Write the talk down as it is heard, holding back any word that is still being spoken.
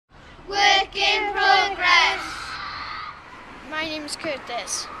name's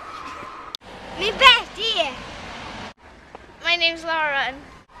Curtis. Me Betty. My name's Lauren.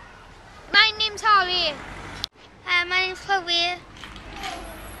 My name's Holly. My name's Chloe.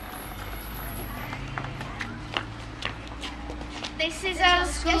 This is our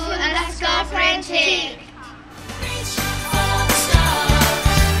school and let's go for a tea.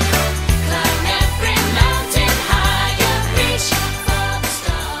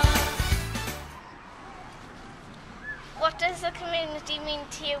 What does the community mean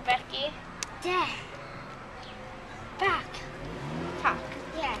to you, Becky? Yeah. Back.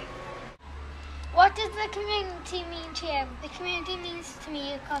 Yeah. What does the community mean to you? The community means to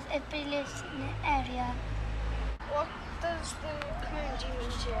me because everybody lives in the area. What does the community mean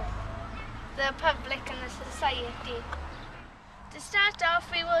to you? The public and the society. To start off,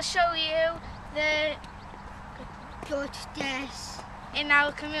 we will show you the Yes. in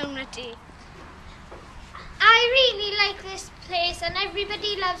our community. I really like this place and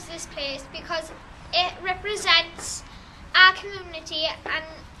everybody loves this place because it represents our community and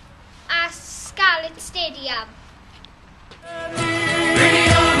our Scarlet Stadium.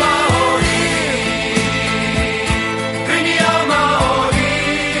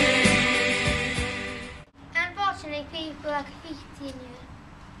 Unfortunately, people are graffiti in here.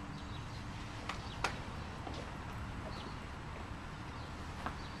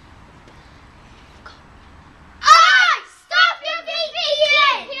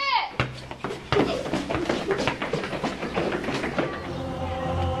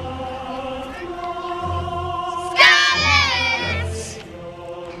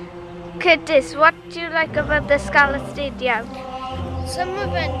 Curtis, what do you like about the Scarlet Stadium? Some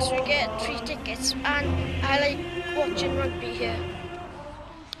events we get free tickets and I like watching rugby here.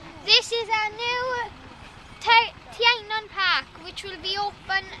 This is our new Llanelli Park, which will be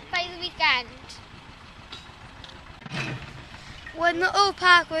open by the weekend. When the old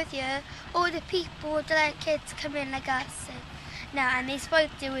park was here, all the people, the like kids come in like us now, and they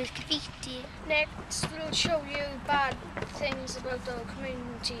supposed to do with graffiti. Next we'll show you bad things about our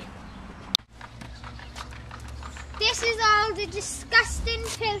community. This is all the disgusting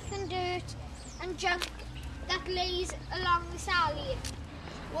filth and dirt and junk that lays along this alley.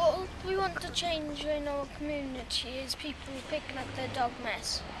 What we want to change in our community is people picking up their dog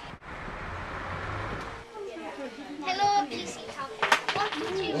mess. Hello, PC.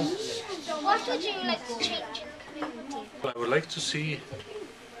 What would you like to change in the community? I would like to see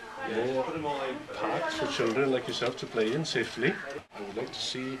more parks for children like yourself to play in safely. I would like to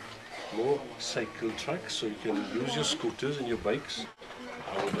see more cycle tracks so you can use your scooters and your bikes.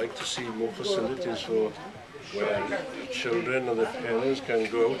 I would like to see more facilities for where children and their parents can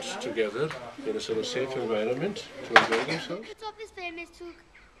go out together in a sort of safe environment to enjoy themselves. The purpose of this film is to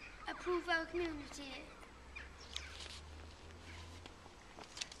improve our community.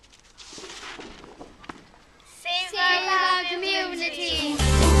 Save Save our community.